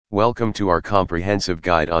Welcome to our comprehensive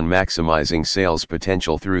guide on maximizing sales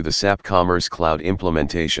potential through the SAP Commerce Cloud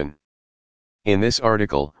implementation. In this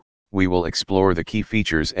article, we will explore the key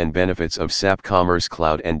features and benefits of SAP Commerce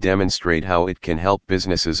Cloud and demonstrate how it can help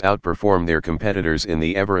businesses outperform their competitors in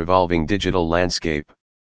the ever-evolving digital landscape.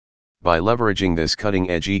 By leveraging this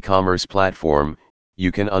cutting-edge e-commerce platform,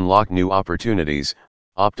 you can unlock new opportunities,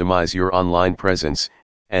 optimize your online presence,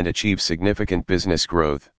 and achieve significant business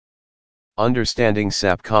growth. Understanding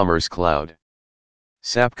SAP Commerce Cloud.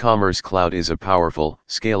 SAP Commerce Cloud is a powerful,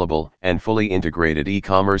 scalable, and fully integrated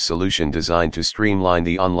e-commerce solution designed to streamline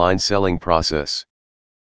the online selling process.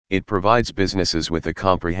 It provides businesses with a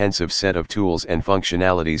comprehensive set of tools and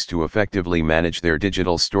functionalities to effectively manage their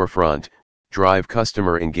digital storefront, drive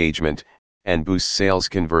customer engagement, and boost sales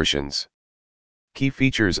conversions. Key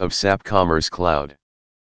features of SAP Commerce Cloud.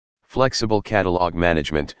 Flexible catalog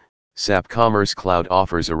management. SAP Commerce Cloud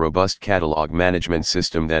offers a robust catalog management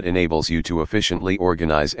system that enables you to efficiently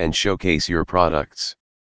organize and showcase your products.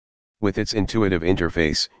 With its intuitive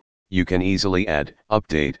interface, you can easily add,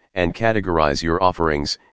 update, and categorize your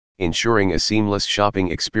offerings, ensuring a seamless shopping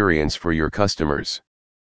experience for your customers.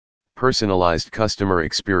 Personalized customer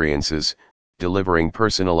experiences. Delivering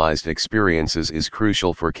personalized experiences is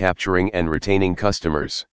crucial for capturing and retaining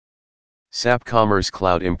customers. SAP Commerce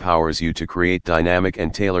Cloud empowers you to create dynamic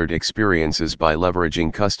and tailored experiences by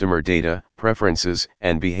leveraging customer data, preferences,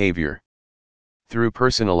 and behavior. Through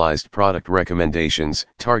personalized product recommendations,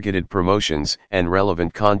 targeted promotions, and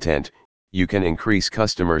relevant content, you can increase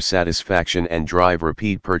customer satisfaction and drive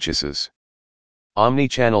repeat purchases.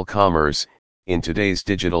 Omnichannel commerce. In today's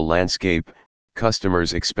digital landscape,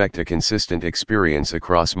 customers expect a consistent experience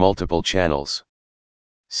across multiple channels.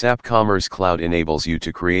 SAP Commerce Cloud enables you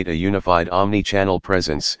to create a unified omni-channel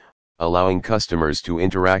presence, allowing customers to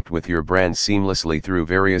interact with your brand seamlessly through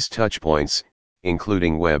various touchpoints,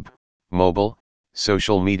 including web, mobile,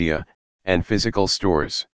 social media, and physical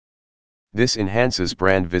stores. This enhances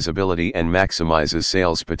brand visibility and maximizes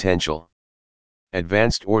sales potential.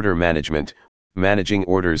 Advanced order management. Managing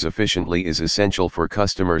orders efficiently is essential for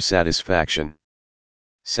customer satisfaction.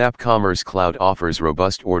 SAP Commerce Cloud offers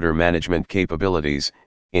robust order management capabilities,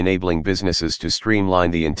 enabling businesses to streamline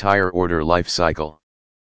the entire order lifecycle.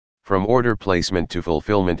 From order placement to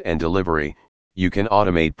fulfillment and delivery, you can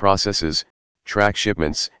automate processes, track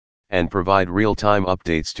shipments, and provide real-time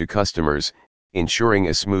updates to customers, ensuring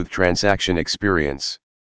a smooth transaction experience.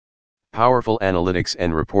 Powerful analytics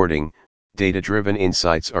and reporting. Data-driven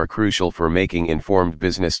insights are crucial for making informed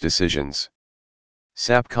business decisions.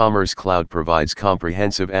 SAP Commerce Cloud provides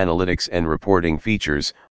comprehensive analytics and reporting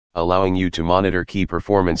features, allowing you to monitor key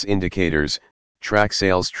performance indicators, track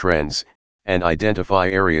sales trends, and identify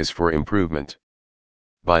areas for improvement.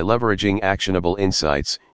 By leveraging actionable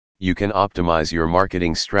insights, you can optimize your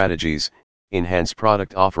marketing strategies, enhance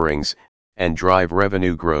product offerings, and drive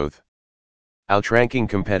revenue growth. Outranking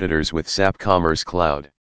competitors with SAP Commerce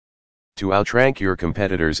Cloud. To outrank your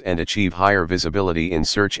competitors and achieve higher visibility in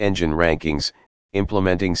search engine rankings,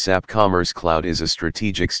 implementing SAP Commerce Cloud is a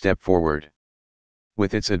strategic step forward.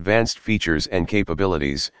 With its advanced features and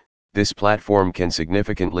capabilities, this platform can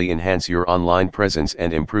significantly enhance your online presence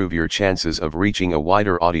and improve your chances of reaching a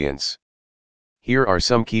wider audience. Here are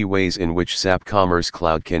some key ways in which SAP Commerce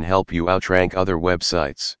Cloud can help you outrank other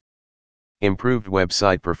websites. Improved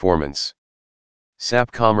website performance.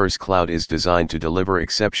 SAP Commerce Cloud is designed to deliver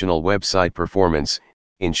exceptional website performance,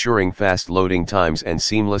 ensuring fast loading times and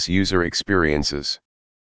seamless user experiences.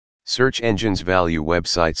 Search engines value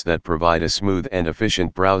websites that provide a smooth and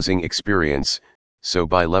efficient browsing experience, so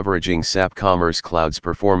by leveraging SAP Commerce Cloud's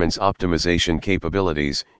performance optimization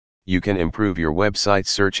capabilities, you can improve your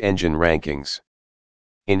website's search engine rankings.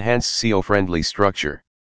 Enhanced SEO-friendly structure.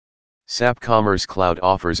 SAP Commerce Cloud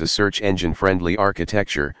offers a search engine-friendly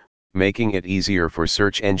architecture, making it easier for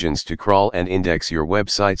search engines to crawl and index your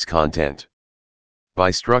website's content.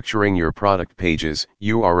 By structuring your product pages,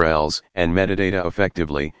 URLs, and metadata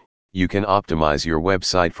effectively, you can optimize your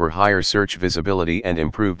website for higher search visibility and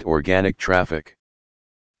improved organic traffic.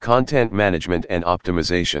 Content management and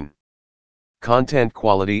optimization. Content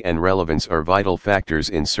quality and relevance are vital factors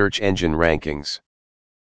in search engine rankings.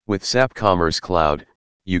 With SAP Commerce Cloud,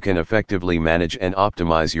 you can effectively manage and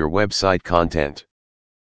optimize your website content.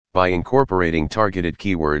 By incorporating targeted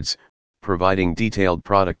keywords, providing detailed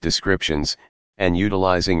product descriptions, and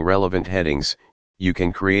utilizing relevant headings, you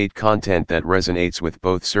can create content that resonates with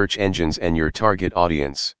both search engines and your target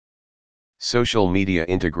audience. Social media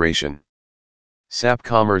integration. SAP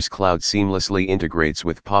Commerce Cloud seamlessly integrates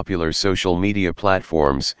with popular social media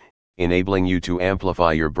platforms, enabling you to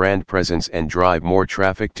amplify your brand presence and drive more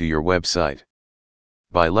traffic to your website.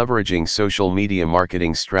 By leveraging social media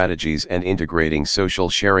marketing strategies and integrating social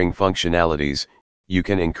sharing functionalities, you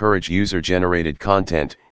can encourage user-generated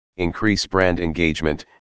content, increase brand engagement,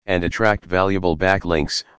 and attract valuable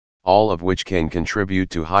backlinks, all of which can contribute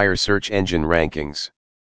to higher search engine rankings.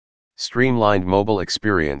 Streamlined mobile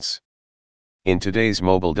experience. In today's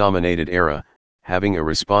mobile-dominated era, having a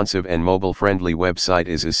responsive and mobile-friendly website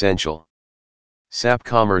is essential. SAP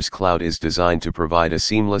Commerce Cloud is designed to provide a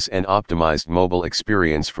seamless and optimized mobile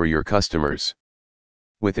experience for your customers.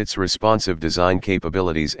 With its responsive design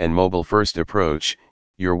capabilities and mobile-first approach,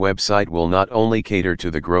 your website will not only cater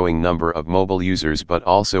to the growing number of mobile users but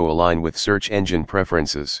also align with search engine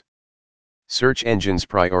preferences. Search engines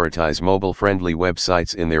prioritize mobile-friendly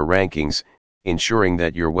websites in their rankings, ensuring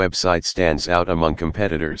that your website stands out among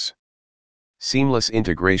competitors. Seamless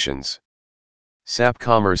integrations. SAP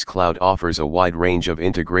Commerce Cloud offers a wide range of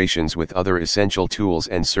integrations with other essential tools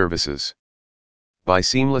and services. By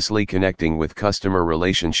seamlessly connecting with customer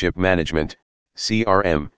relationship management,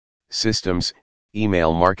 CRM, systems,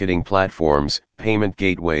 email marketing platforms, payment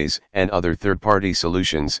gateways, and other third-party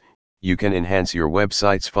solutions, you can enhance your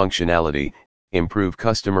website's functionality, improve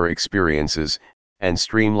customer experiences, and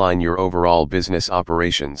streamline your overall business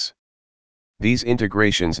operations. These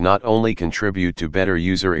integrations not only contribute to better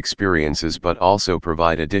user experiences but also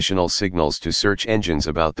provide additional signals to search engines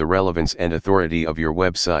about the relevance and authority of your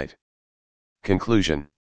website. Conclusion.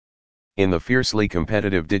 In the fiercely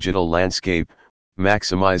competitive digital landscape,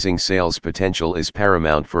 maximizing sales potential is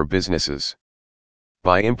paramount for businesses.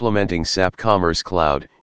 By implementing SAP Commerce Cloud,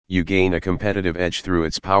 you gain a competitive edge through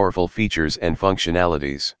its powerful features and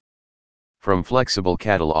functionalities. From flexible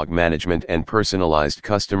catalog management and personalized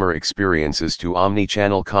customer experiences to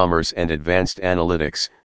omni-channel commerce and advanced analytics,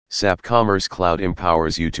 SAP Commerce Cloud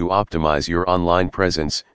empowers you to optimize your online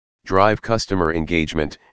presence, drive customer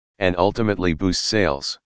engagement, and ultimately boost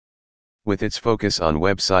sales. With its focus on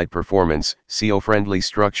website performance, SEO-friendly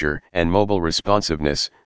structure, and mobile responsiveness,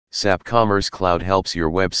 SAP Commerce Cloud helps your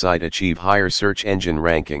website achieve higher search engine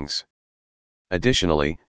rankings.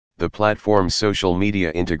 Additionally, the platform's social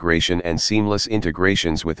media integration and seamless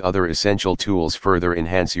integrations with other essential tools further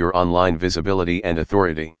enhance your online visibility and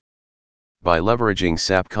authority. By leveraging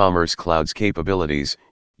SAP Commerce Cloud's capabilities,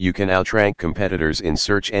 you can outrank competitors in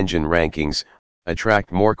search engine rankings,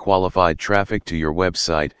 attract more qualified traffic to your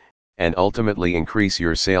website, and ultimately increase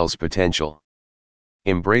your sales potential.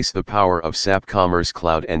 Embrace the power of SAP Commerce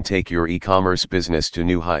Cloud and take your e-commerce business to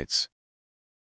new heights.